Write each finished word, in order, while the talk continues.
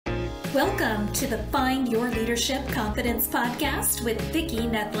Welcome to the Find Your Leadership Confidence podcast with Vicki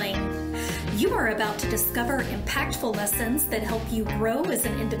Nedling. You are about to discover impactful lessons that help you grow as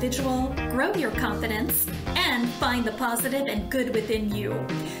an individual, grow your confidence, and find the positive and good within you,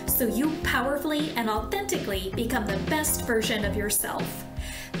 so you powerfully and authentically become the best version of yourself.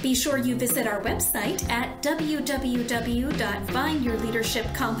 Be sure you visit our website at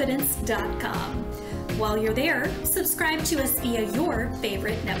www.findyourleadershipconfidence.com. While you're there, subscribe to us via your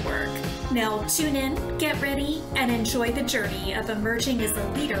favorite network. Now tune in, get ready, and enjoy the journey of emerging as a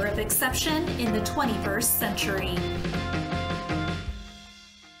leader of exception in the 21st century.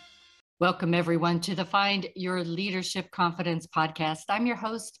 Welcome, everyone, to the Find Your Leadership Confidence podcast. I'm your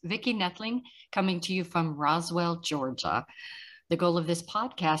host, Vicki Nedling, coming to you from Roswell, Georgia. The goal of this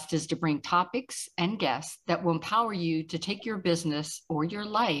podcast is to bring topics and guests that will empower you to take your business or your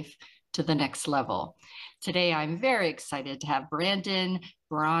life to the next level. Today, I'm very excited to have Brandon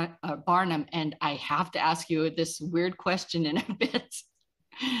Barnum, and I have to ask you this weird question in a bit.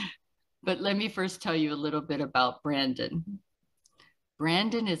 But let me first tell you a little bit about Brandon.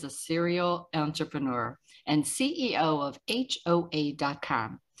 Brandon is a serial entrepreneur and CEO of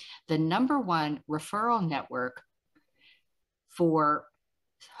HOA.com, the #1 referral network for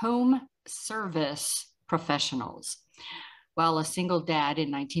home service professionals. While a single dad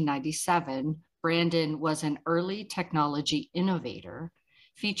in 1997, Brandon was an early technology innovator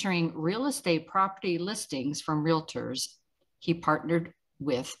featuring real estate property listings from realtors he partnered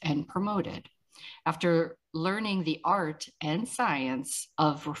with and promoted. After learning the art and science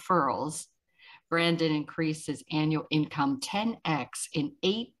of referrals, Brandon increased his annual income 10x in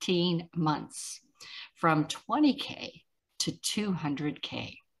 18 months, from $20K to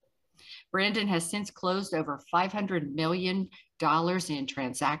 $200K. Brandon has since closed over $500 million in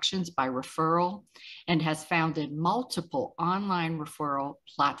transactions by referral and has founded multiple online referral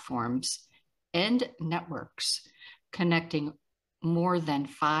platforms and networks, connecting more than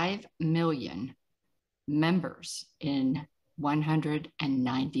 5 million members in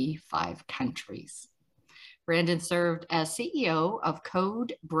 195 countries. Brandon served as CEO of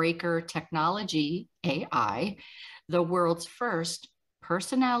Code Breaker Technology AI, the world's first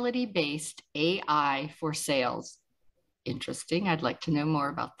personality-based AI for sales. Interesting. I'd like to know more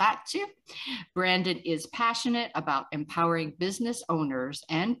about that too. Brandon is passionate about empowering business owners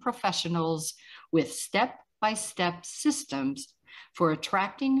and professionals with step-by-step systems for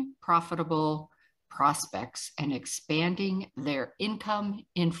attracting profitable prospects and expanding their income,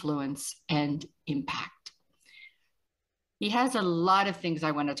 influence, and impact. He has a lot of things I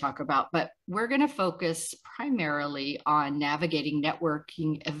want to talk about, but we're going to focus primarily on navigating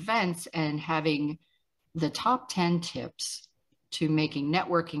networking events and having the top 10 tips to making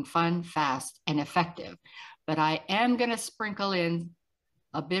networking fun, fast, and effective. But I am going to sprinkle in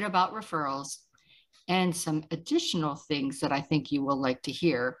a bit about referrals and some additional things that I think you will like to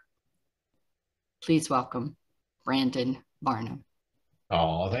hear. Please welcome Brandon Barnum.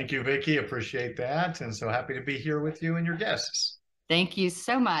 Oh, thank you, Vicki. Appreciate that. And so happy to be here with you and your guests. Thank you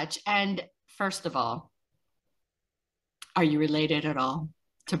so much. And first of all, are you related at all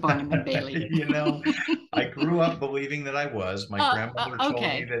to Barnum and Bailey? You know, I grew up believing that I was. My grandmother told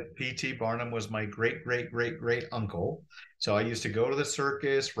okay. me that P.T. Barnum was my great uncle. So I used to go to the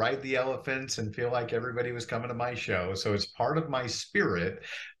circus, ride the elephants, and feel like everybody was coming to my show. So it's part of my spirit.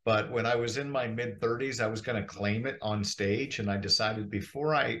 But when I was in my mid-30s, I was going to claim it on stage. And I decided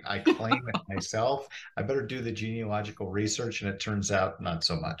before I claim it myself, I better do the genealogical research. And it turns out not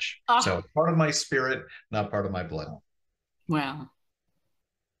so much. So part of my spirit, not part of my blood. Wow.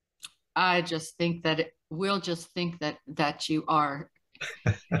 I just think that we'll just think that you are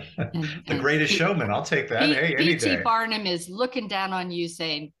the greatest showman. I'll take that. Hey, any day. P.T. Barnum is looking down on you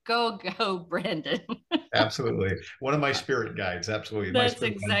saying, go, Brandon. Absolutely. One of my spirit guides. Absolutely. That's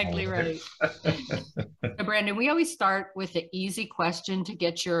exactly right. So Brandon, we always start with the easy question to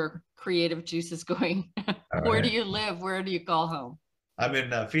get your creative juices going. Where do you live? Where do you call home? I'm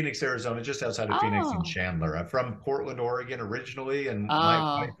in Phoenix, Arizona, just outside of Phoenix and Chandler. I'm from Portland, Oregon originally, and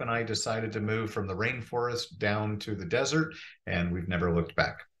my wife and I decided to move from the rainforest down to the desert, and we've never looked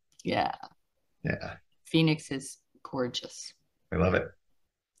back. Yeah. Yeah. Phoenix is gorgeous. I love it.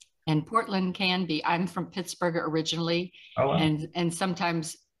 And Portland can be. I'm from Pittsburgh originally, and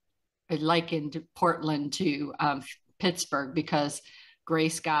sometimes I likened Portland to Pittsburgh because gray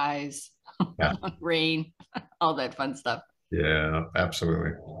skies, rain, all that fun stuff. Yeah,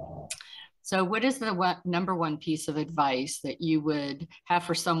 absolutely. So what is the #1 piece of advice that you would have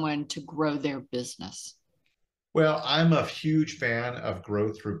for someone to grow their business? Well, I'm a huge fan of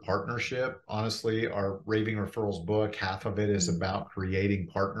growth through partnership. Honestly, our Raving Referrals book, half of it is about creating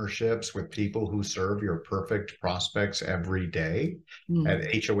partnerships with people who serve your perfect prospects every day.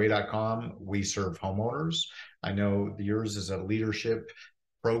 At HOA.com, we serve homeowners. I know yours is a leadership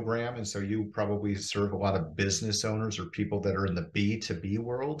program, and so you probably serve a lot of business owners or people that are in the B2B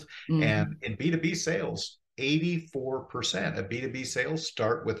world. And in B2B sales, 84% of B2B sales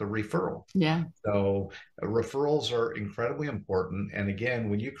start with a referral. Yeah. So referrals are incredibly important. And again,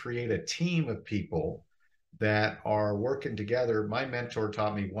 when you create a team of people that are working together, my mentor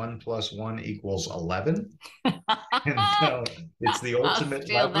taught me 1+1 = 11. And so it's the I'll ultimate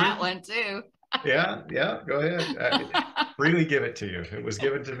steal that leverage. one too. Yeah, go ahead. Freely give it to you. It was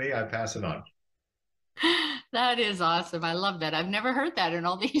given to me, I pass it on. That is awesome. I love that. I've never heard that in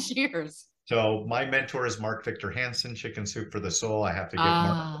all these years. So my mentor is Mark Victor Hansen, Chicken Soup for the Soul. I have to give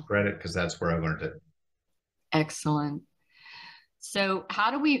Mark credit because that's where I learned it. Excellent. So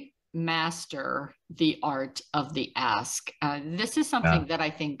how do we master the art of the ask? This is something that I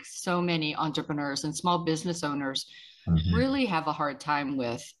think so many entrepreneurs and small business owners really have a hard time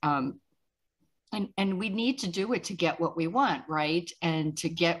with. And we need to do it to get what we want, right? And to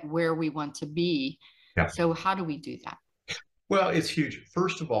get where we want to be. Yeah. So how do we do that? Well, it's huge.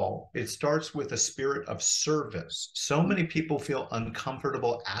 First of all, it starts with a spirit of service. So many people feel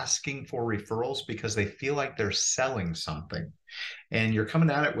uncomfortable asking for referrals because they feel like they're selling something. And you're coming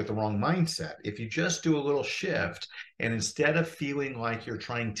at it with the wrong mindset. If you just do a little shift, and instead of feeling like you're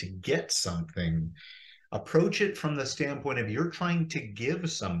trying to get something, approach it from the standpoint of you're trying to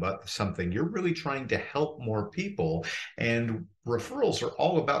give somebody something. You're really trying to help more people. And referrals are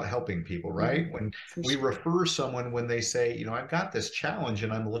all about helping people, right? When we refer someone, when they say, you know, I've got this challenge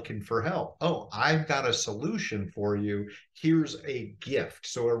and I'm looking for help. Oh, I've got a solution for you. Here's a gift.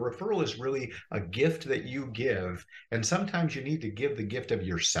 So a referral is really a gift that you give. And sometimes you need to give the gift of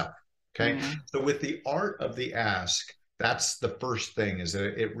yourself. Okay. So with the art of the ask, that's the first thing, is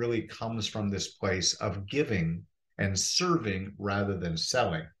that it really comes from this place of giving and serving rather than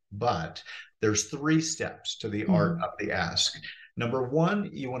selling. But there's 3 steps to the art of the ask. Number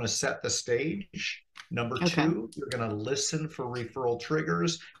 1, you want to set the stage. Number 2, you're going to listen for referral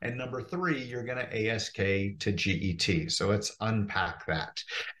triggers. And number 3, you're going to ASK to GET. So let's unpack that.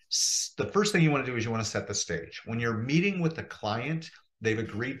 The first thing you want to do is you want to set the stage. When you're meeting with a client, they've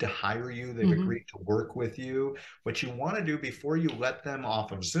agreed to hire you. They've agreed to work with you. What you want to do before you let them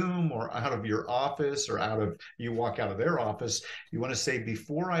off of Zoom or out of your office or you walk out of their office, you want to say,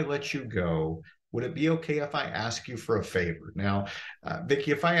 before I let you go, would it be okay if I ask you for a favor? Now, Vicki,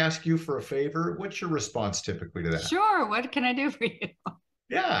 if I ask you for a favor, what's your response typically to that? Sure. What can I do for you?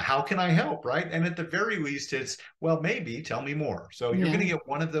 Yeah, how can I help, right? And at the very least, it's, well, maybe, tell me more. So you're going to get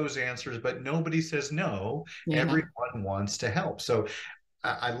one of those answers, but nobody says no. Everyone wants to help. So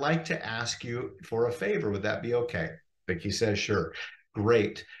I'd like to ask you for a favor. Would that be okay? Vicki says, sure.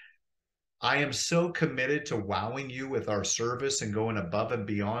 Great. I am so committed to wowing you with our service and going above and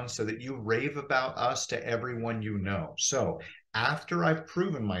beyond so that you rave about us to everyone you know. So after I've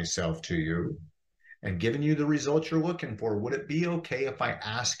proven myself to you and given you the results you're looking for, would it be okay if I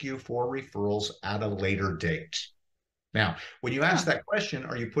ask you for referrals at a later date? Now, when you ask that question,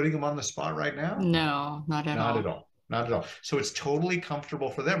 are you putting them on the spot right now? No, not at all. Not at all. Not at all. So it's totally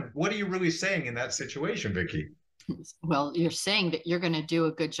comfortable for them. What are you really saying in that situation, Vicki? Well, you're saying that you're going to do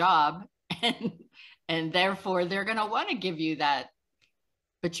a good job, and therefore they're going to want to give you that,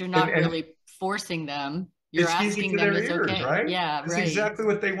 but you're not really forcing them. You're asking them it's okay. Right? Yeah, That's exactly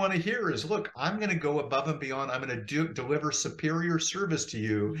what they want to hear is, look, I'm going to go above and beyond. I'm going to deliver superior service to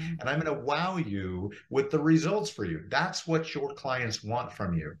you, and I'm going to wow you with the results for you. That's what your clients want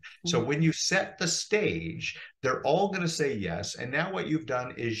from you. So when you set the stage, they're all going to say yes. And now what you've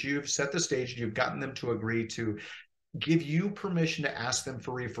done is you've set the stage, you've gotten them to agree to give you permission to ask them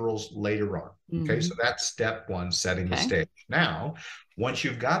for referrals later on. Okay, so that's step 1, setting the stage. Now, once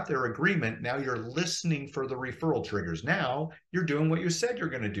you've got their agreement, now you're listening for the referral triggers. Now you're doing what you said you're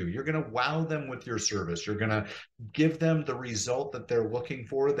going to do. You're going to wow them with your service. You're going to give them the result that they're looking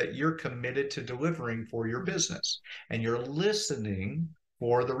for, that you're committed to delivering for your business. And you're listening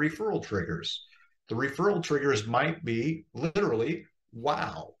for the referral triggers. The referral triggers might be literally,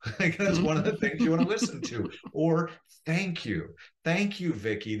 wow. That's one of the things you want to listen to. Or thank you. Thank you,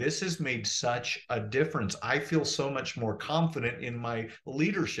 Vicki. This has made such a difference. I feel so much more confident in my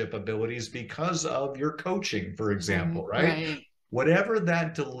leadership abilities because of your coaching, for example, right? Whatever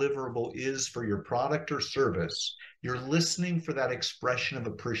that deliverable is for your product or service, you're listening for that expression of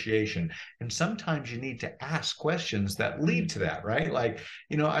appreciation. And sometimes you need to ask questions that lead to that, right? Like,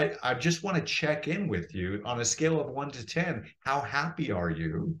 I just want to check in with you on a scale of 1 to 10. How happy are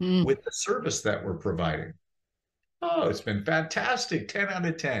you with the service that we're providing? Oh, it's been fantastic. 10 out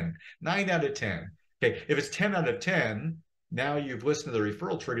of 10, 9 out of 10. Okay, if it's 10 out of 10, now you've listened to the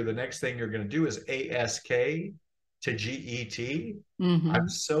referral trigger. The next thing you're going to do is ASK to GET. I'm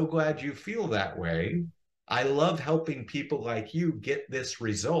so glad you feel that way. I love helping people like you get this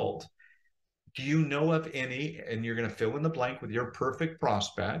result. Do you know of any, and you're going to fill in the blank with your perfect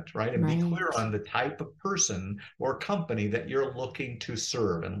prospect, right? And be clear on the type of person or company that you're looking to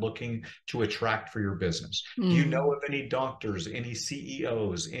serve and looking to attract for your business. Do you know of any doctors, any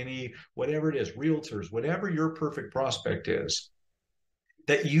CEOs, any whatever it is, realtors, whatever your perfect prospect is,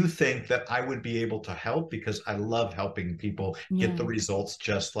 that you think that I would be able to help because I love helping people get the results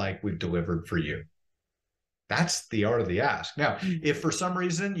just like we've delivered for you? That's the art of the ask. Now, if for some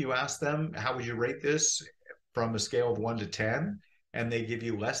reason you ask them, how would you rate this from a scale of 1 to 10, and they give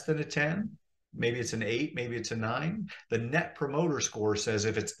you less than a 10, maybe it's an 8, maybe it's a 9, the net promoter score says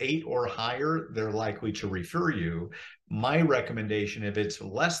if it's 8 or higher, they're likely to refer you. My recommendation, if it's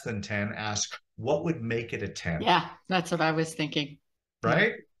less than 10, ask what would make it a 10? Yeah, that's what I was thinking.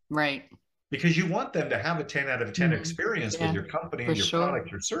 Right? Right. Because you want them to have a 10 out of 10 experience with your company and your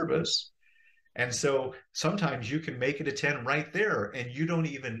product or service. And so sometimes you can make it a 10 right there, and you don't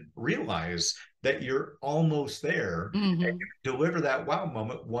even realize that you're almost there. And you deliver that wow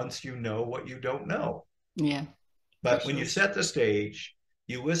moment once you know what you don't know. Yeah. But when you set the stage,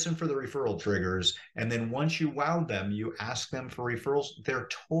 you listen for the referral triggers, and then once you wow them, you ask them for referrals. They're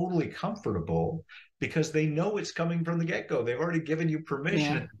totally comfortable because they know it's coming from the get-go. They've already given you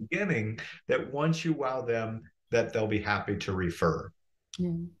permission at the beginning that once you wow them, that they'll be happy to refer.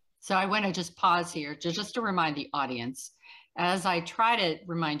 Yeah. So I want to just pause here just to remind the audience, as I try to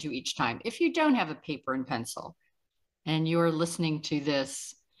remind you each time, if you don't have a paper and pencil and you're listening to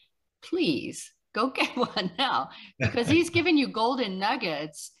this, please go get one now, because he's giving you golden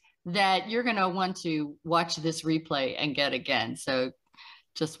nuggets that you're going to want to watch this replay and get again. So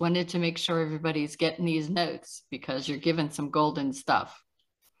just wanted to make sure everybody's getting these notes, because you're giving some golden stuff.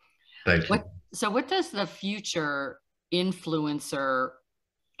 Thank you. So what does the future influencer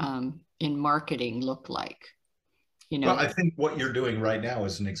in marketing look like? Well, I think what you're doing right now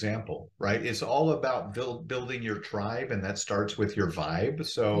is an example, right? It's all about building your tribe, and that starts with your vibe.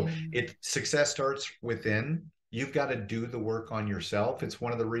 So success starts within. You've got to do the work on yourself. It's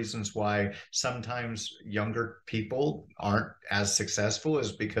one of the reasons why sometimes younger people aren't as successful,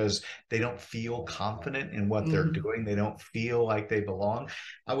 is because they don't feel confident in what they're doing. They don't feel like they belong.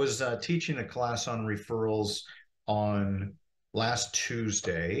 I was teaching a class on referrals on last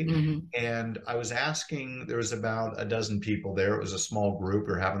Tuesday, and I was asking, there was about a dozen people there. It was a small group.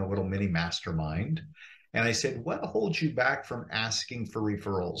 We were having a little mini mastermind. And I said, what holds you back from asking for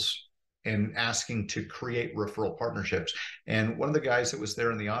referrals and asking to create referral partnerships? And one of the guys that was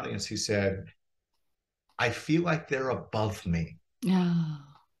there in the audience, he said, I feel like they're above me.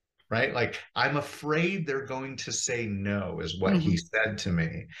 Right? Like, I'm afraid they're going to say no, is what he said to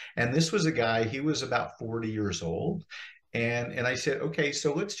me. And this was a guy, he was about 40 years old. And I said, okay,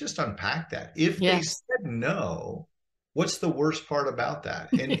 so let's just unpack that. If they said no, what's the worst part about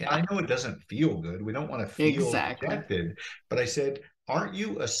that? And I know it doesn't feel good. We don't want to feel rejected. But I said, aren't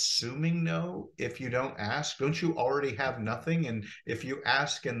you assuming no if you don't ask? Don't you already have nothing? And if you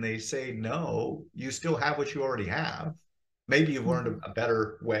ask and they say no, you still have what you already have. Maybe you've learned a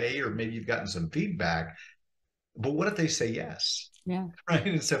better way, or maybe you've gotten some feedback. But what if they say yes? Yeah. Right.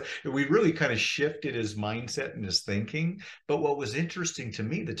 And so we really kind of shifted his mindset and his thinking. But what was interesting to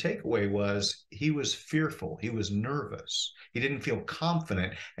me, the takeaway was he was fearful. He was nervous. He didn't feel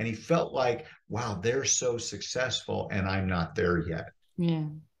confident. And he felt like, wow, they're so successful and I'm not there yet. Yeah.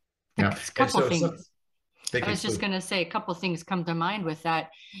 Now, a couple things. I was just going to say, a couple things come to mind with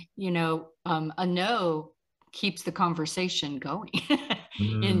that. A no keeps the conversation going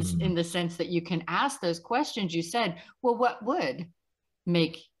in the sense that you can ask those questions. You said, well, what would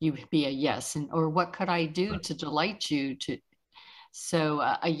make you be a yes? Or what could I do to delight you to? So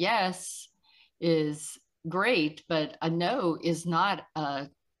a yes is great, but a no is not a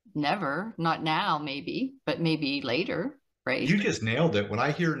never, not now, maybe, but maybe later, right? You just nailed it. When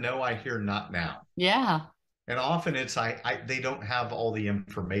I hear no, I hear not now. Yeah. And often it's, they don't have all the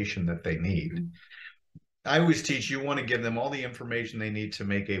information that they need. I always teach you want to give them all the information they need to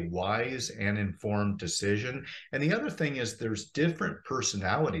make a wise and informed decision. And the other thing is there's different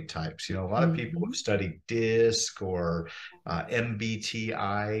personality types. A lot of people have studied DISC or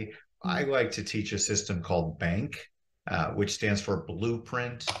MBTI. I like to teach a system called BANK, which stands for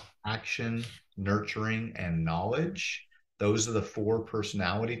Blueprint, Action, Nurturing, and Knowledge. Those are the 4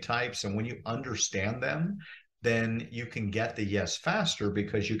 personality types. And when you understand them, then you can get the yes faster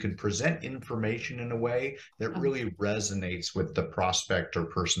because you can present information in a way that really resonates with the prospect or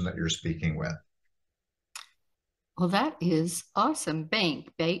person that you're speaking with. Well, that is awesome.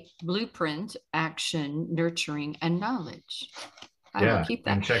 BANK, Blueprint, Action, Nurturing, and Knowledge. I will keep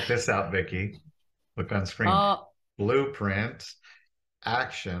that. And check this out, Vicki. Look on screen. Blueprint,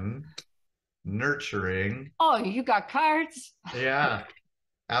 Action, Nurturing. Oh, you got cards? Yeah.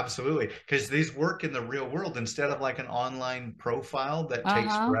 Absolutely. Because these work in the real world instead of like an online profile that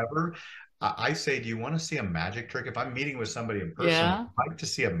takes forever. I say, do you want to see a magic trick? If I'm meeting with somebody in person, I'd like to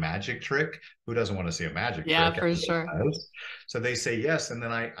see a magic trick. Who doesn't want to see a magic trick? Yeah, for sure. So they say yes. And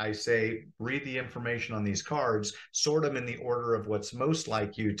then I say, read the information on these cards, sort them in the order of what's most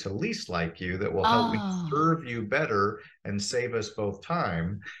like you to least like you that will help me serve you better and save us both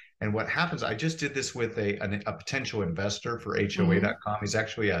time. And what happens, I just did this with a potential investor for HOA.com. He's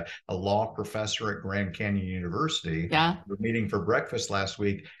actually a law professor at Grand Canyon University. Yeah. We were meeting for breakfast last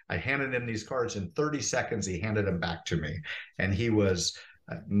week. I handed him these cards. In 30 seconds, he handed them back to me. And he was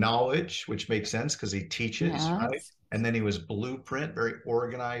knowledge, which makes sense because he teaches, right? And then he was blueprint, very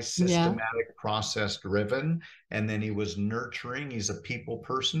organized, systematic, process driven. And then he was nurturing. He's a people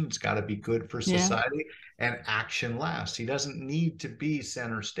person. It's got to be good for society. And action last. He doesn't need to be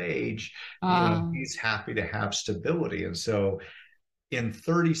center stage. He's happy to have stability. And so in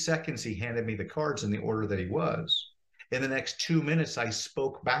 30 seconds, he handed me the cards in the order that he was. In the next 2 minutes, I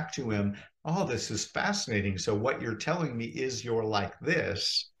spoke back to him. Oh, this is fascinating. So what you're telling me is you're like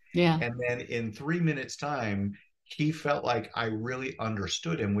this. Yeah. And then in 3 minutes time, he felt like I really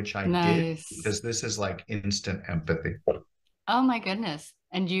understood him, which I did, because this is like instant empathy. Oh my goodness.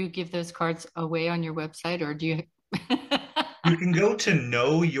 And do you give those cards away on your website, or do you? You can go to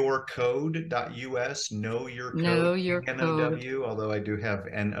knowyourcode.us, know your code, N-O-W, although I do have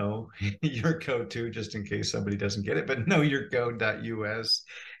N-O, your code too, just in case somebody doesn't get it, but knowyourcode.us.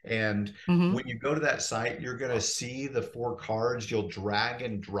 And when you go to that site, you're going to see the 4 cards. You'll drag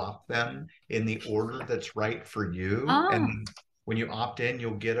and drop them in the order that's right for you. And when you opt in,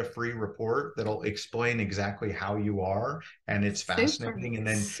 you'll get a free report that'll explain exactly how you are. And it's fascinating. And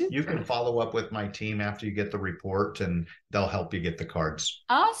then you can follow up with my team after you get the report, and they'll help you get the cards.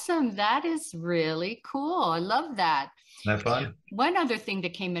 Awesome. That is really cool. I love that. Isn't that fun? One other thing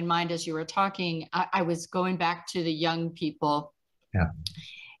that came in mind as you were talking, I was going back to the young people. Yeah.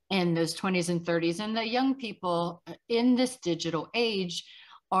 In those 20s and 30s. And the young people in this digital age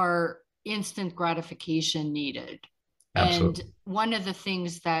are instant gratification needed. Absolutely. And one of the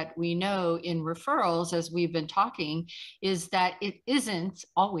things that we know in referrals, as we've been talking, is that it isn't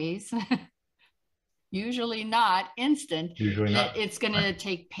always, usually not instant. Usually not. It's going to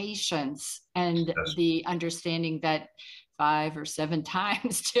take patience and the understanding that 5 or 7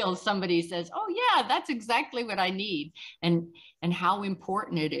 times till somebody says, oh yeah, that's exactly what I need. And how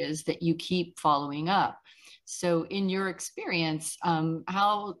important it is that you keep following up. So in your experience,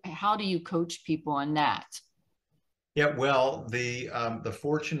 how do you coach people on that? Yeah, well, the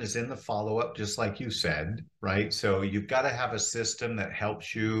fortune is in the follow-up, just like you said, right? So you've got to have a system that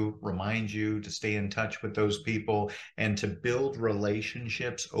helps you, remind you to stay in touch with those people and to build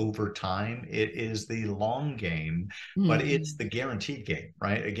relationships over time. It is the long game, but it's the guaranteed game,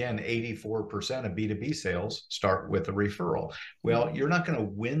 right? Again, 84% of B2B sales start with a referral. Well, you're not going to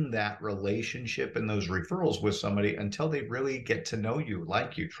win that relationship and those referrals with somebody until they really get to know you,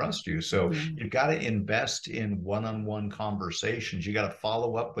 like you, trust you. So you've got to invest in one-on-one conversations. You got to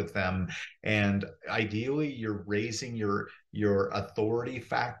follow up with them, and ideally you're raising your authority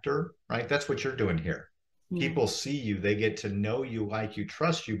factor, right? That's what you're doing here. People see you, they get to know you, like you,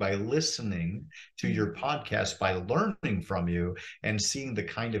 trust you by listening to your podcast, by learning from you and seeing the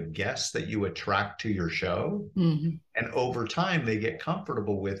kind of guests that you attract to your show. And over time they get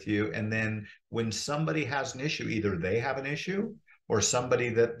comfortable with you, and then when somebody has an issue, either they have an issue or somebody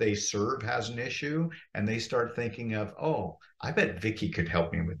that they serve has an issue, and they start thinking of, oh, I bet Vicki could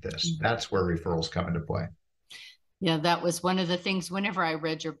help me with this. That's where referrals come into play. Yeah, that was one of the things whenever I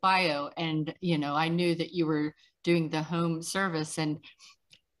read your bio, and, I knew that you were doing the home service, and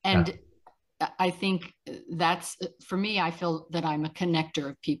I think that's, for me, I feel that I'm a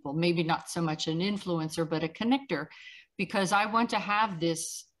connector of people, maybe not so much an influencer, but a connector, because I want to have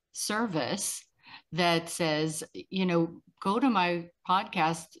this service that says, go to my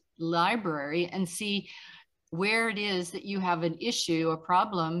podcast library and see where it is that you have an issue, a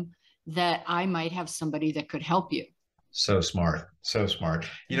problem that I might have somebody that could help you. So smart. So smart.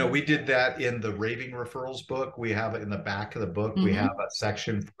 We did that in the Raving Referrals book. We have it in the back of the book. We have a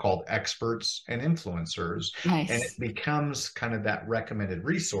section called Experts and Influencers. Nice. And it becomes kind of that recommended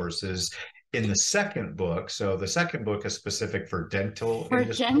resources in the second book. So the second book is specific for dental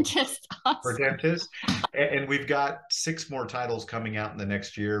industry. Dentists. Awesome. For dentists. And we've got 6 more titles coming out in the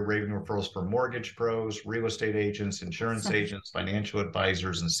next year. Raving Referrals for mortgage pros, real estate agents, insurance agents, financial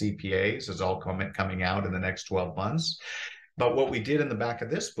advisors, and CPAs is all coming out in the next 12 months. But what we did in the back of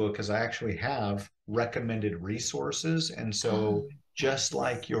this book is I actually have recommended resources. And so just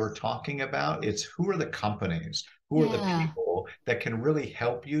like you're talking about, it's who are the companies, who are the people that can really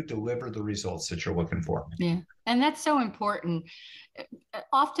help you deliver the results that you're looking for. Yeah. And that's so important.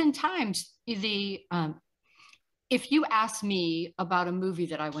 Oftentimes, if you ask me about a movie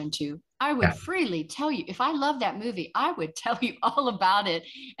that I went to, I would freely tell you. If I love that movie, I would tell you all about it.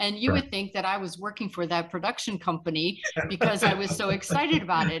 And you would think that I was working for that production company because I was so excited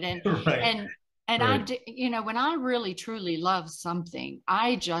about it. And when I really truly love something,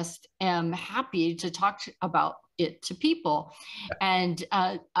 I just am happy to talk about it to people. And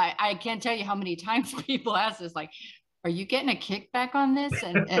I can't tell you how many times people ask this, like, are you getting a kickback on this?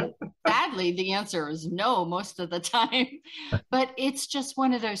 And sadly, the answer is no most of the time. But it's just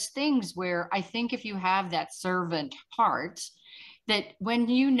one of those things where I think if you have that servant heart, that when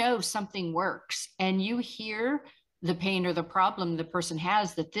something works and you hear the pain or the problem the person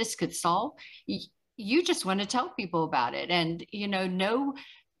has that this could solve, you just want to tell people about it. And,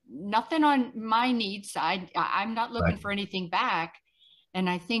 nothing on my needs side. I'm not looking for anything back. And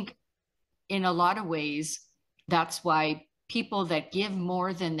I think in a lot of ways, that's why people that give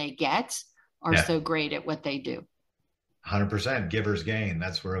more than they get are so great at what they do. 100% givers gain.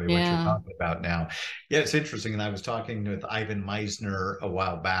 That's really what you're talking about now. Yeah, it's interesting. And I was talking with Ivan Meisner a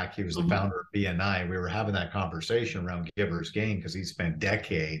while back. He was the founder of BNI. We were having that conversation around givers gain because he spent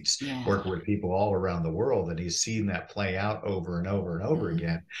decades working with people all around the world, and he's seen that play out over and over and over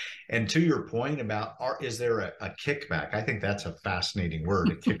again. And to your point about, is there a kickback? I think that's a fascinating word,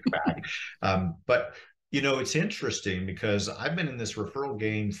 a kickback. But it's interesting because I've been in this referral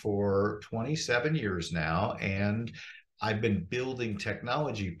game for 27 years now, and I've been building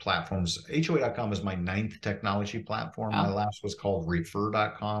technology platforms. HOA.com is my 9th technology platform. My last was called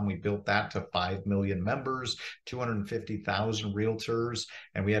Refer.com. We built that to 5 million members, 250,000 realtors.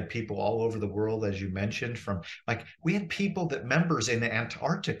 And we had people all over the world, as you mentioned, we had members in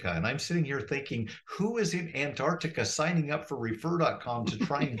Antarctica. And I'm sitting here thinking, who is in Antarctica signing up for Refer.com to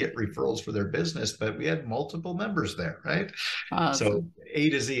try and get referrals for their business? But we had multiple members there, right? So A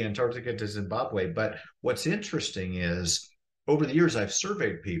to Z, Antarctica to Zimbabwe. But what's interesting is over the years, I've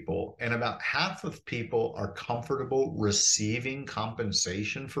surveyed people, and about half of people are comfortable receiving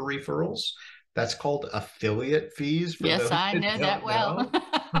compensation for referrals. That's called affiliate fees. Yes, I know that well.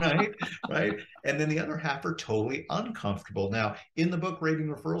 Right. And then the other half are totally uncomfortable. Now, in the book, Raving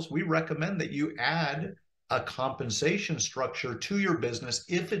Referrals, we recommend that you add a compensation structure to your business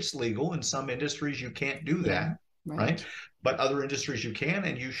if it's legal. In some industries, you can't do that. Right. But other industries you can,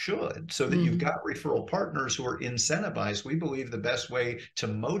 and you should, so that you've got referral partners who are incentivized. We believe the best way to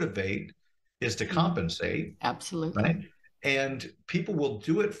motivate is to compensate. Absolutely. Right. And people will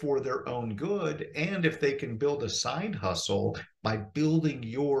do it for their own good. And if they can build a side hustle by building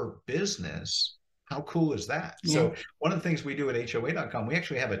your business, how cool is that? So one of the things we do at HOA.com, we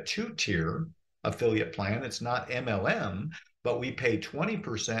actually have a 2-tier affiliate plan. It's not MLM, but we pay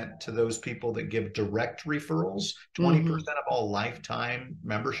 20% to those people that give direct referrals, 20% of all lifetime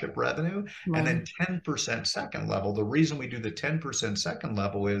membership revenue, and then 10% second level. The reason we do the 10% second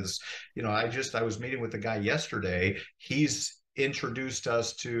level is, I was meeting with a guy yesterday. He's introduced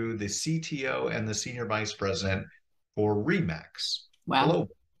us to the CTO and the senior vice president for Remax. Wow.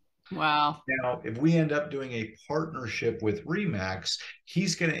 Wow. Now, if we end up doing a partnership with Remax,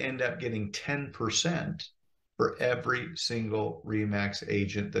 he's going to end up getting 10% for every single Remax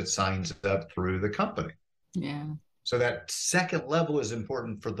agent that signs up through the company. Yeah. So that second level is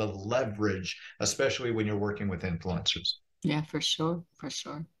important for the leverage, especially when you're working with influencers. Yeah, for sure. For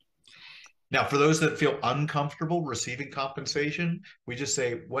sure. Now, for those that feel uncomfortable receiving compensation, we just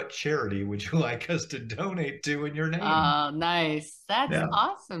say, what charity would you like us to donate to in your name? Oh, nice. That's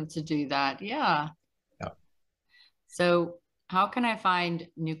awesome to do that. Yeah. So how can I find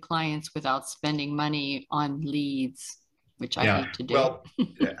new clients without spending money on leads? which I Yeah. hate to do. Well,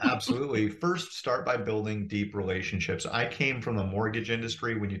 absolutely. First, start by building deep relationships. I came from the mortgage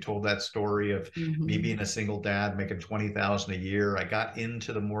industry when you told that story of me being a single dad making $20,000 a year. I got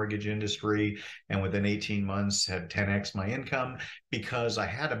into the mortgage industry and within 18 months had 10x my income because I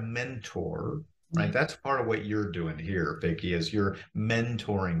had a mentor. Right. That's part of what you're doing here, Vicki, is you're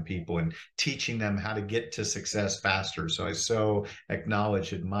mentoring people and teaching them how to get to success faster. So I so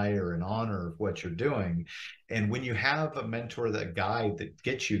acknowledge, admire, and honor what you're doing. And when you have a mentor, that guide that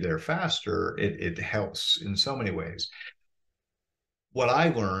gets you there faster, it helps in so many ways. What I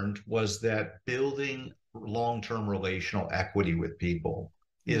learned was that building long-term relational equity with people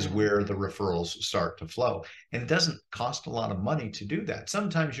is where the referrals start to flow. And it doesn't cost a lot of money to do that.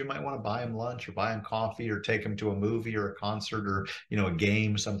 Sometimes you might want to buy them lunch or buy them coffee or take them to a movie or a concert or, a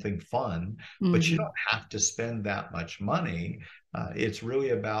game, something fun, but you don't have to spend that much money. It's really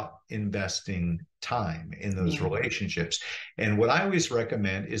about investing time in those relationships. And what I always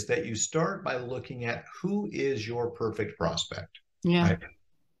recommend is that you start by looking at who is your perfect prospect. Yeah. Right?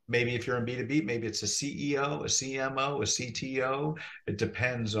 Maybe if you're in B2B, maybe it's a CEO, a CMO, a CTO. It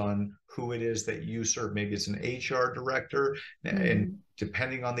depends on who it is that you serve. Maybe it's an HR director. And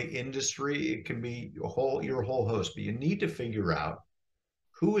depending on the industry, it can be your whole host. But you need to figure out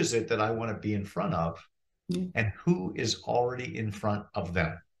who is it that I want to be in front of and who is already in front of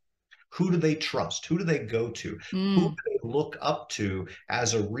them. Who do they trust? Who do they go to? Who do they look up to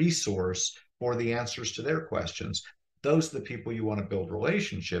as a resource for the answers to their questions? Those are the people you want to build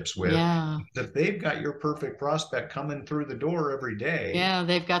relationships with. Yeah. If they've got your perfect prospect coming through the door every day. Yeah,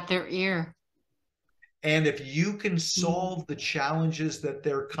 they've got their ear. And if you can solve the challenges that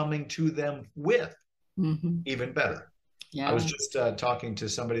they're coming to them with, even better. Yeah. I was just talking to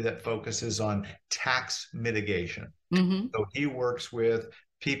somebody that focuses on tax mitigation. So he works with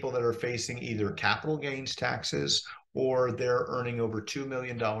people that are facing either capital gains taxes or they're earning over $2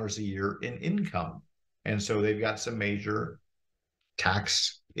 million a year in income. And so they've got some major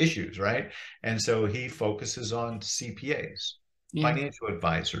tax issues, right? And so he focuses on CPAs, financial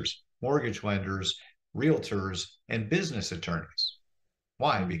advisors, mortgage lenders, realtors, and business attorneys.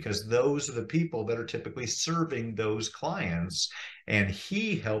 Why? Because those are the people that are typically serving those clients, and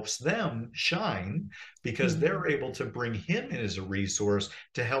he helps them shine because they're able to bring him in as a resource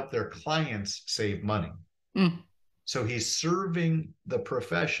to help their clients save money. So he's serving the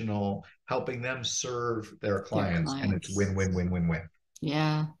professional, helping them serve their clients. And it's win, win, win, win, win.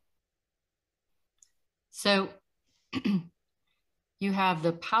 Yeah. So you have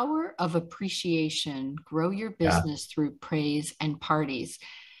the power of appreciation, grow your business through praise and parties.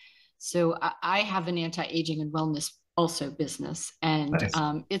 So I have an anti-aging and wellness also business, and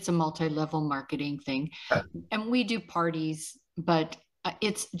it's a multi-level marketing thing. And we do parties, but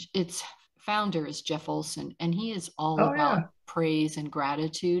it's founder is Jeff Olson, and he is all about praise and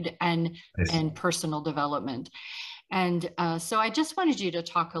gratitude and personal development. And so I just wanted you to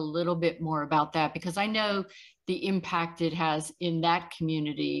talk a little bit more about that, because I know the impact it has in that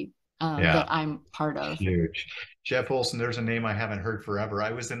community that I'm part of. Huge. Jeff Olson, there's a name I haven't heard forever.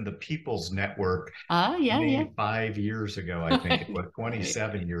 I was in the People's Network 5 years ago, I think it was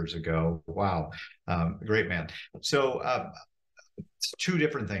 27 years ago. Wow. Great man. So two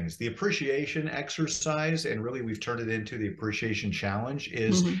different things. The appreciation exercise, and really we've turned it into the appreciation challenge,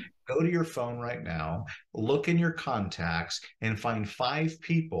 is go to your phone right now, look in your contacts, and find 5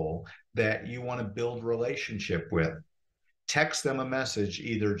 people that you want to build relationship with. Text them a message,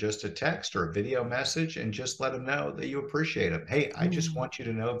 either just a text or a video message, and just let them know that you appreciate them. Hey, I just want you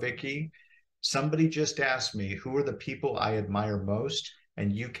to know, Vicki, somebody just asked me, who are the people I admire most?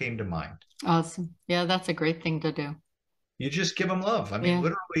 And you came to mind. Awesome. Yeah, that's a great thing to do. You just give them love. I mean,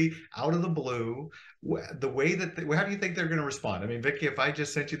 literally out of the blue, the way that, how do you think they're going to respond? I mean, Vicki, if I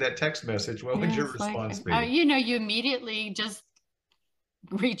just sent you that text message, what would your response be? You immediately just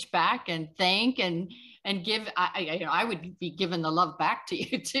reach back and thank and give. I would be giving the love back to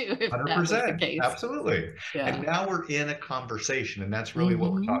you too, if 100%, that was the case. Absolutely. Yeah. And now we're in a conversation, and that's really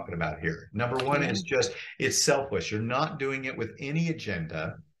what we're talking about here. Number one is just, it's selfless. You're not doing it with any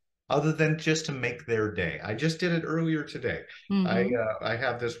agenda other than just to make their day. I just did it earlier today. I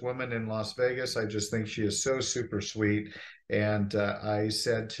have this woman in Las Vegas. I just think she is so super sweet. And I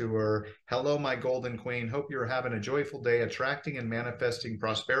said to her, hello, my golden queen. Hope you're having a joyful day, attracting and manifesting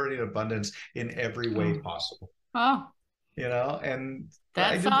prosperity and abundance in every way possible. Oh, and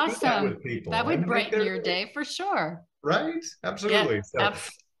that's awesome. That with people. That would brighten your day for sure. Right? Absolutely. Yeah,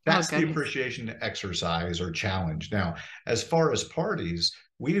 that's the appreciation exercise or challenge. Now, as far as parties,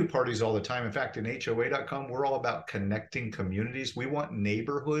 we do parties all the time. In fact, in HOA.com, we're all about connecting communities. We want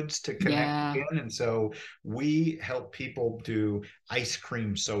neighborhoods to connect again. And so we help people do ice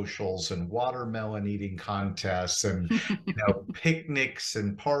cream socials and watermelon eating contests and picnics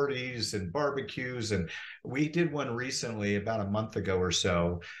and parties and barbecues. And we did one recently about a month ago or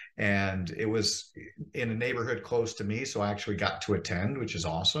so, and it was in a neighborhood close to me, so I actually got to attend, which is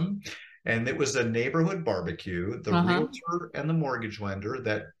awesome. And it was a neighborhood barbecue. The realtor and the mortgage lender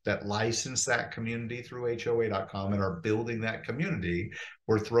that licensed that community through HOA.com and are building that community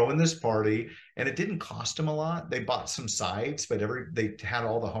were throwing this party, and it didn't cost them a lot. They bought some sides, but they had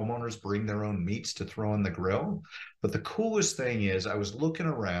all the homeowners bring their own meats to throw in the grill. But the coolest thing is, I was looking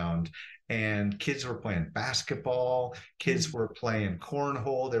around, and kids were playing basketball, kids were playing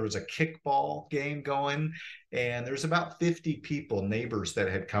cornhole, there was a kickball game going, and there's about 50 people, neighbors, that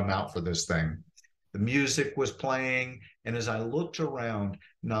had come out for this thing. The music was playing, and as I looked around,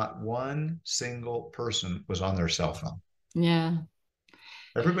 not one single person was on their cell phone. Yeah.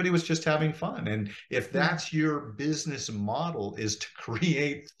 Everybody was just having fun. And if that's your business model, is to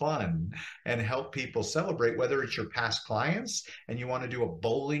create fun and help people celebrate, whether it's your past clients and you want to do a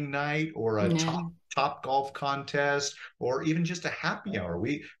bowling night or a top golf contest, or even just a happy hour.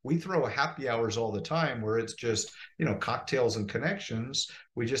 We throw happy hours all the time where it's just, cocktails and connections.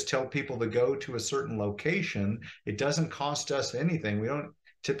 We just tell people to go to a certain location. It doesn't cost us anything. We don't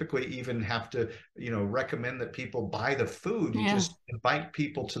typically even have to, recommend that people buy the food. You just invite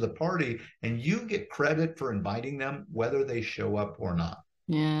people to the party, and you get credit for inviting them, whether they show up or not.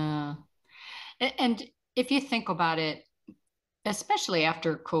 Yeah. And if you think about it, especially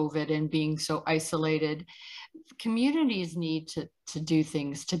after COVID and being so isolated, communities need to do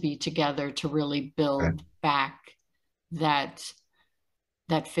things, to be together, to really build back that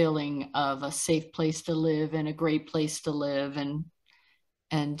feeling of a safe place to live and a great place to live, and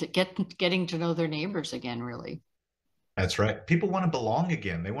getting to know their neighbors again, really. That's right. People want to belong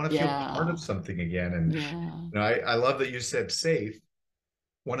again. They want to feel part of something again. And I love that you said safe.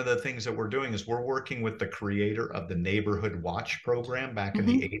 One of the things that we're doing is we're working with the creator of the Neighborhood Watch program back in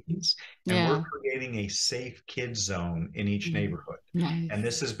the 80s, and we're creating a safe kids zone in each neighborhood. Nice. And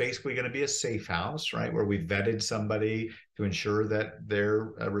this is basically going to be a safe house, right, where we vetted somebody to ensure that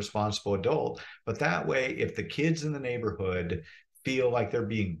they're a responsible adult. But that way, if the kids in the neighborhood feel like they're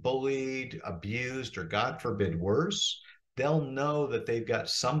being bullied, abused, or God forbid worse, they'll know that they've got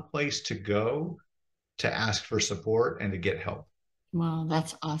some place to go to ask for support and to get help. Wow,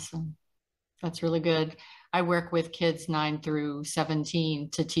 that's awesome. That's really good. I work with kids 9 through 17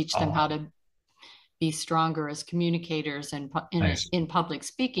 to teach them how to be stronger as communicators and in public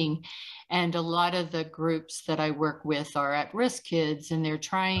speaking. And a lot of the groups that I work with are at-risk kids, and they're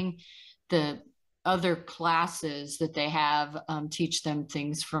trying the other classes that they have, teach them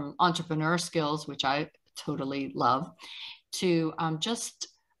things from entrepreneur skills, which I totally love, to just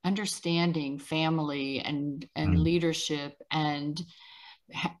understanding family and leadership and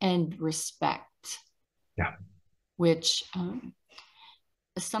respect. Yeah. Which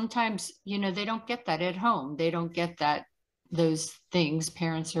sometimes, they don't get that at home. They don't get those things.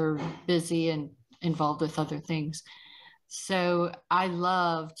 Parents are busy and involved with other things. So I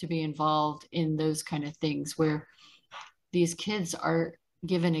love to be involved in those kind of things where these kids are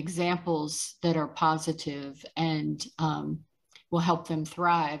given examples that are positive and will help them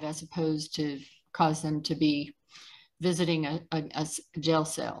thrive, as opposed to cause them to be visiting a jail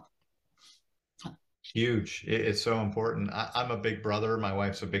cell. Huge. It's so important. I'm a big brother. My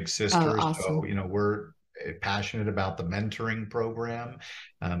wife's a big sister. Oh, awesome. So, we're passionate about the mentoring program.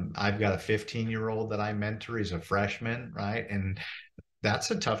 I've got a 15-year-old that I mentor. He's a freshman, right? And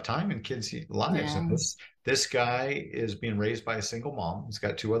that's a tough time in kids' lives. And this guy is being raised by a single mom. He's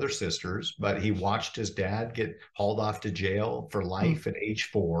got 2 other sisters, but he watched his dad get hauled off to jail for life at age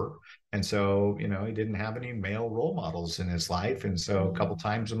 4. And so, he didn't have any male role models in his life. And so a couple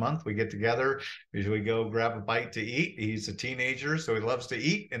times a month we get together, usually go grab a bite to eat. He's a teenager, so he loves to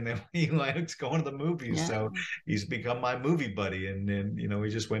eat. And then he likes going to the movies. Yeah. So he's become my movie buddy. And then, we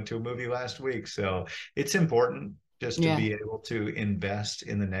just went to a movie last week. So it's important just to be able to invest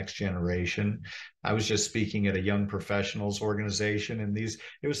in the next generation. I was just speaking at a young professionals organization, and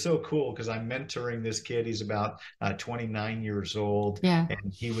it was so cool because I'm mentoring this kid. He's about 29 years old,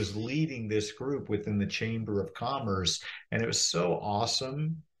 and he was leading this group within the Chamber of Commerce. And it was so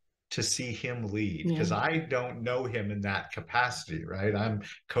awesome to see him lead, because Yeah. I don't know him in that capacity, right? I'm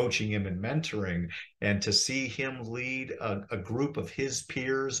coaching him and mentoring, and to see him lead a group of his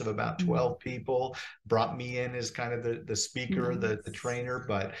peers of about 12 people, brought me in as kind of the speaker, Nice. the trainer,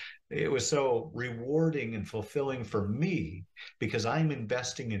 but it was so rewarding and fulfilling for me because I'm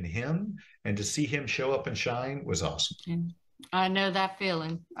investing in him, and to see him show up and shine was awesome. Yeah. I know that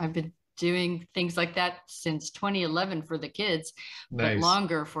feeling. I've been doing things like that since 2011 for the kids, but Nice.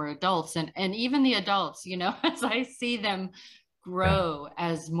 longer for adults, and even the adults, you know, as I see them Yeah. grow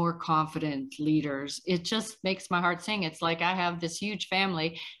as more confident leaders, it just makes my heart sing. It's like I have this huge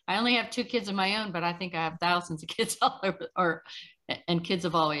family. I only have 2 kids of my own, but I think I have thousands of kids all over, and kids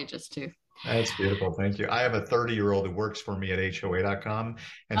of all ages too. That's beautiful. Thank you. I have a 30-year-old who works for me at HOA.com.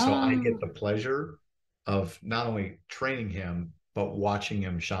 And so I get Oh, the pleasure of not only training him, but watching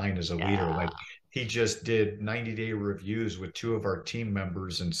him shine as a leader. yeah. Like, he just did 90-day reviews with 2 of our team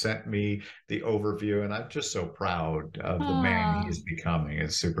members and sent me the overview. And I'm just so proud of the man he Ah, is becoming.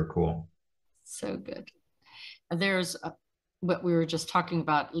 It's super cool. so good. There's what we were just talking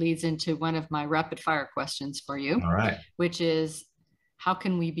about leads into one of my rapid fire questions for you, All right. which is how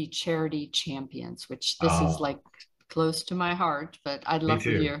can we be charity champions? Which this is Oh, like close to my heart, but I'd me love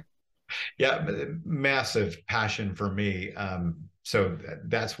to too. hear. Yeah, massive passion for me. So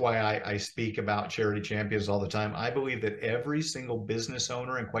that's why I speak about charity champions all the time. I believe that every single business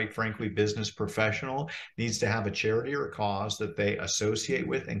owner and, quite frankly, business professional needs to have a charity or a cause that they associate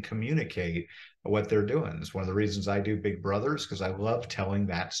with and communicate what they're doing. It's one of the reasons I do Big Brothers, because I love telling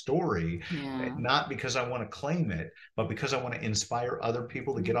that story, Yeah. not because I want to claim it, but because I want to inspire other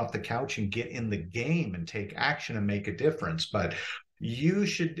people to get off the couch and get in the game and take action and make a difference. But you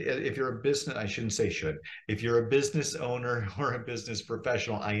should, if you're a business, I shouldn't say should, if you're a business owner or a business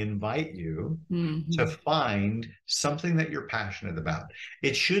professional, I invite you to Mm-hmm. find something that you're passionate about.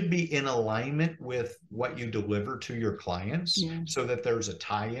 It should be in alignment with what you deliver to your clients, Yeah. so that there's a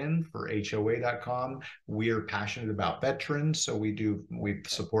tie-in. For HOA.com, we're passionate about veterans, so we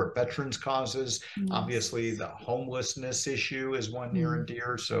support veterans causes. Obviously, Nice. the homelessness issue is one near and Mm.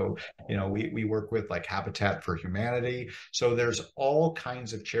 dear, so we work with like Habitat for Humanity. So there's all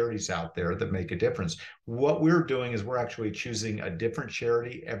kinds of charities out there that make a difference. What we're doing is we're actually choosing a different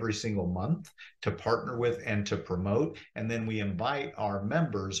charity every single month to partner with and to promote. And then we invite our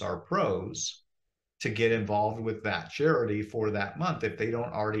members, our pros, to get involved with that charity for that month if they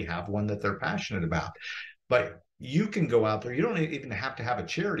don't already have one that they're passionate about. But you can go out there. You don't even have to have a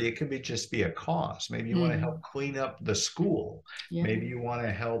charity. It can be just be a cause. Maybe you want to help Mm. clean up the school. Yeah. Maybe you want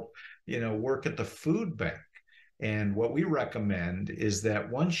to help, work at the food bank. And what we recommend is that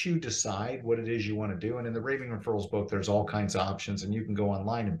once you decide what it is you want to do, and in the Raving Referrals book, there's all kinds of options, and you can go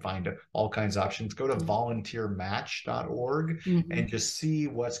online and find all kinds of options. Go to volunteermatch.org Mm-hmm. and just see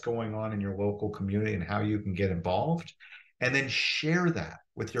what's going on in your local community and how you can get involved. And then share that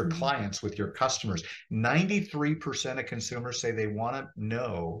with your clients, with your customers. 93% of consumers say they want to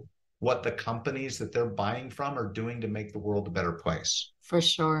know what the companies that they're buying from are doing to make the world a better place. For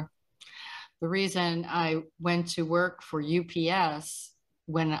sure. The reason I went to work for UPS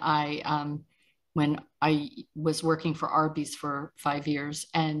when I was working for Arby's for 5 years,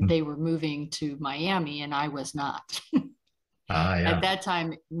 and they were moving to Miami, and I was not. At Yeah. that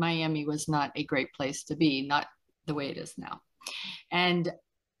time, Miami was not a great place to be, not the way it is now. And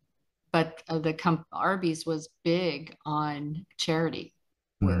but Arby's was big on charity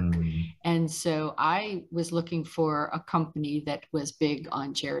work. Mm. And so I was looking for a company that was big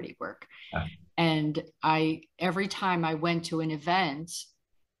on charity work. And every time I went to an event,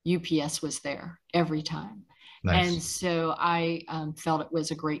 UPS was there every time. Nice. And so I felt it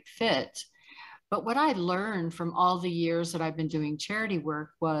was a great fit. But what I learned from all the years that I've been doing charity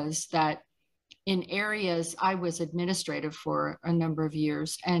work was that in areas, I was administrative for a number of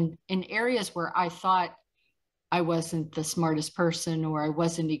years, and in areas where I thought I wasn't the smartest person or I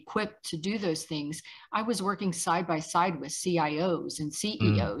wasn't equipped to do those things, I was working side by side with CIOs and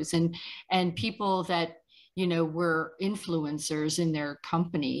CEOs and people that, were influencers in their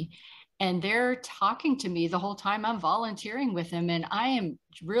company. And they're talking to me the whole time I'm volunteering with them. And I am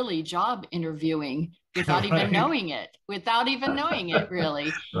really job interviewing without even knowing it,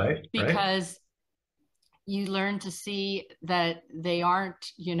 really, Right. because you learn to see that they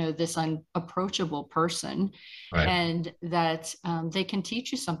aren't, this unapproachable person, Right. and that they can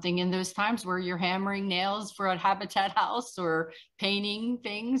teach you something in those times where you're hammering nails for a Habitat house or painting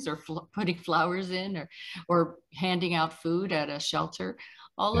things or putting flowers in or handing out food at a shelter.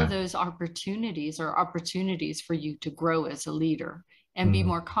 All of those opportunities are opportunities for you to grow as a leader and be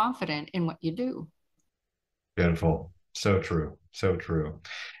more confident in what you do. Beautiful. So true. So true.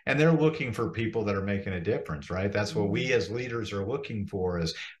 And they're looking for people that are making a difference, right? That's what we as leaders are looking for.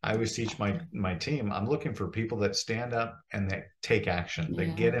 Is I always teach my team, I'm looking for people that stand up and that take action,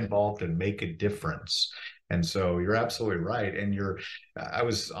 that get involved and make a difference. And so you're absolutely right. And I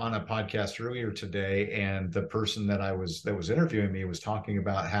was on a podcast earlier today, and the person that was interviewing me was talking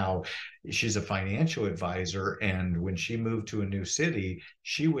about how she's a financial advisor. And when she moved to a new city,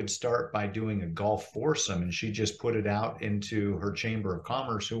 she would start by doing a golf foursome, and she just put it out into her chamber of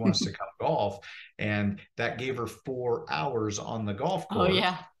commerce, who wants to come golf. And that gave her 4 hours on the golf course. Oh,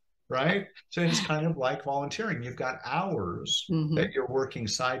 yeah. Right. So it's kind of like volunteering. You've got hours that you're working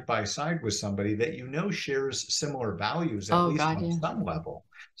side by side with somebody that shares similar values, at least on some level.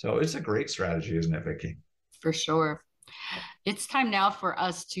 So it's a great strategy, isn't it, Vicki? For sure. It's time now for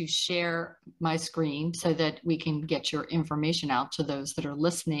us to share my screen so that we can get your information out to those that are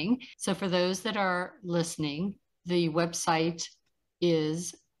listening. So for those that are listening, the website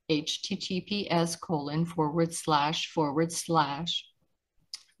is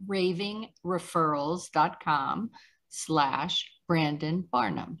https://ravingreferrals.com/Brandon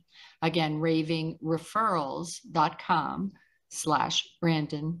Barnum. Again,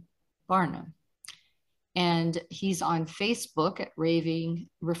 ravingreferrals.com/Brandon Barnum. And he's on Facebook at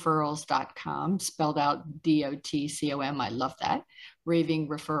ravingreferrals.com, spelled out DOTCOM. I love that.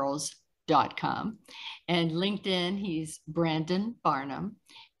 ravingreferrals.com. And LinkedIn, he's Brandon Barnum.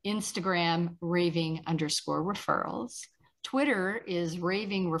 Instagram, raving_referrals. Twitter is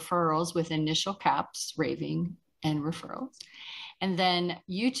Raving Referrals with initial caps, Raving and Referrals. And then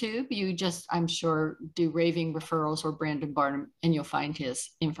YouTube, you just, I'm sure, do Raving Referrals or Brandon Barnum, and you'll find his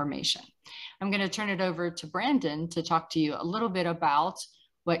information. I'm going to turn it over to Brandon to talk to you a little bit about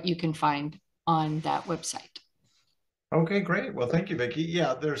what you can find on that website. Okay, great. Well, thank you, Vicki.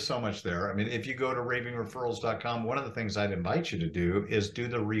 Yeah, there's so much there. I mean, if you go to ravingreferrals.com, one of the things I'd invite you to do is do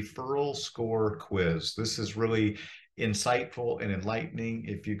the referral score quiz. This is really insightful and enlightening.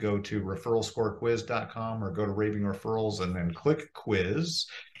 If you go to referralscorequiz.com or go to Raving Referrals and then click quiz,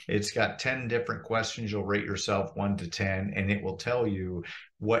 it's got 10 different questions. You'll rate yourself 1 to 10, and it will tell you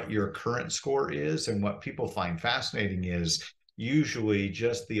what your current score is. And what people find fascinating is usually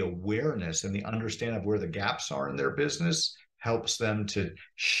just the awareness and the understanding of where the gaps are in their business helps them to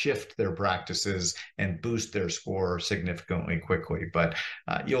shift their practices and boost their score significantly quickly. But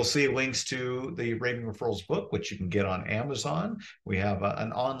you'll see links to the Raving Referrals book, which you can get on Amazon. We have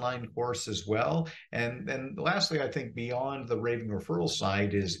an online course as well. And then lastly, I think beyond the Raving Referrals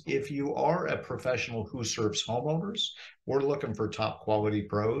side is if you are a professional who serves homeowners, we're looking for top quality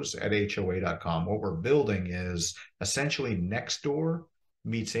pros at HOA.com. What we're building is essentially Nextdoor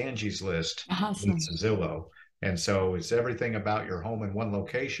meets Angie's List meets Zillow. And so it's everything about your home in one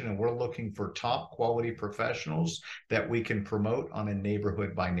location. And we're looking for top quality professionals that we can promote on a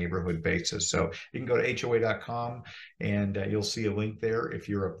neighborhood by neighborhood basis. So you can go to HOA.com and you'll see a link there. If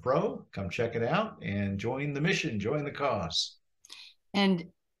you're a pro, come check it out and join the mission, join the cause. And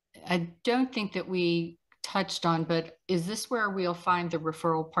I don't think that we touched on, but is this where we'll find the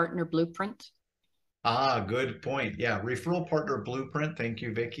referral partner blueprint? Good point. Yeah. Referral partner blueprint. Thank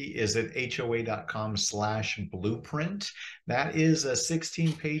you, Vicki. Is at HOA.com/blueprint. That is a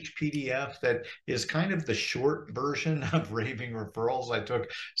 16-page PDF that is kind of the short version of Raving Referrals. I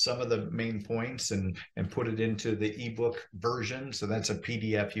took some of the main points and put it into the ebook version. So that's a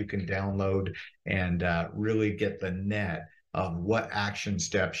PDF you can download and really get the net of what action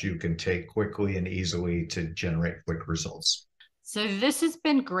steps you can take quickly and easily to generate quick results. So this has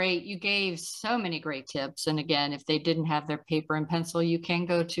been great. You gave so many great tips. And again, if they didn't have their paper and pencil, you can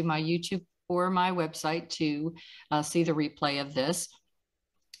go to my YouTube or my website to see the replay of this.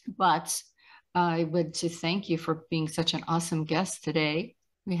 But I would to thank you for being such an awesome guest today.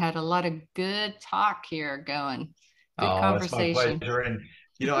 We had a lot of good talk here going. Good conversation. That's my pleasure. And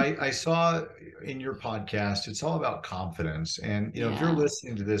I saw in your podcast, it's all about confidence. And if you're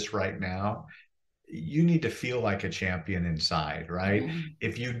listening to this right now, you need to feel like a champion inside, right?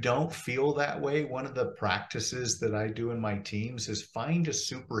 If you don't feel that way, one of the practices that I do in my teams is find a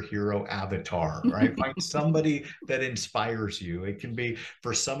superhero avatar, right? Find somebody that inspires you. It can be,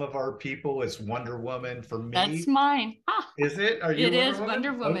 for some of our people, it's Wonder Woman. For me, that's mine. Is it? Are you It is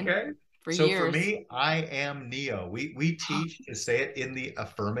Wonder Woman. Okay. For so years. For me, I am Neo. We teach to say it in the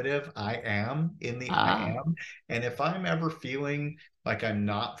affirmative. I am in the I am. And if I'm ever feeling like I'm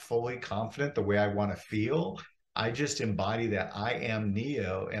not fully confident the way I want to feel, I just embody that. I am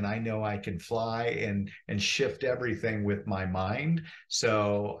Neo, and I know I can fly and shift everything with my mind.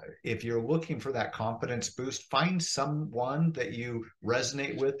 So if you're looking for that confidence boost, find someone that you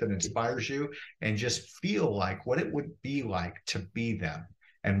resonate with that inspires you, and just feel like what it would be like to be them.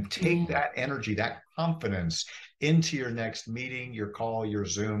 And take that energy, that confidence into your next meeting, your call, your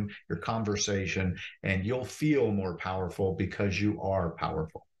Zoom, your conversation, and you'll feel more powerful because you are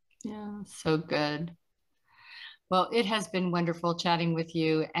powerful. Yeah, so good. Well, it has been wonderful chatting with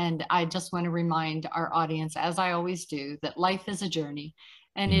you. And I just want to remind our audience, as I always do, that life is a journey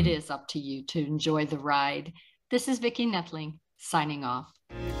and it is up to you to enjoy the ride. This is Vicki Nettling signing off.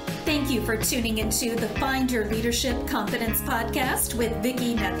 Thank you for tuning into the Find Your Leadership Confidence podcast with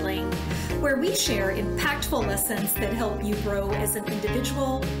Vicki Nettling, where we share impactful lessons that help you grow as an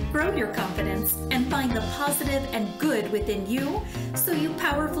individual, grow your confidence, and find the positive and good within you so you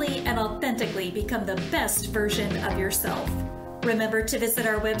powerfully and authentically become the best version of yourself. Remember to visit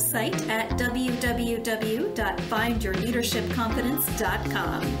our website at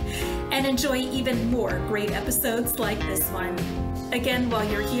www.findyourleadershipconfidence.com and enjoy even more great episodes like this one. Again, while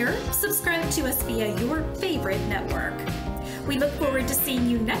you're here, subscribe to us via your favorite network. We look forward to seeing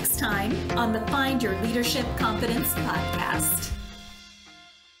you next time on the Find Your Leadership Confidence podcast.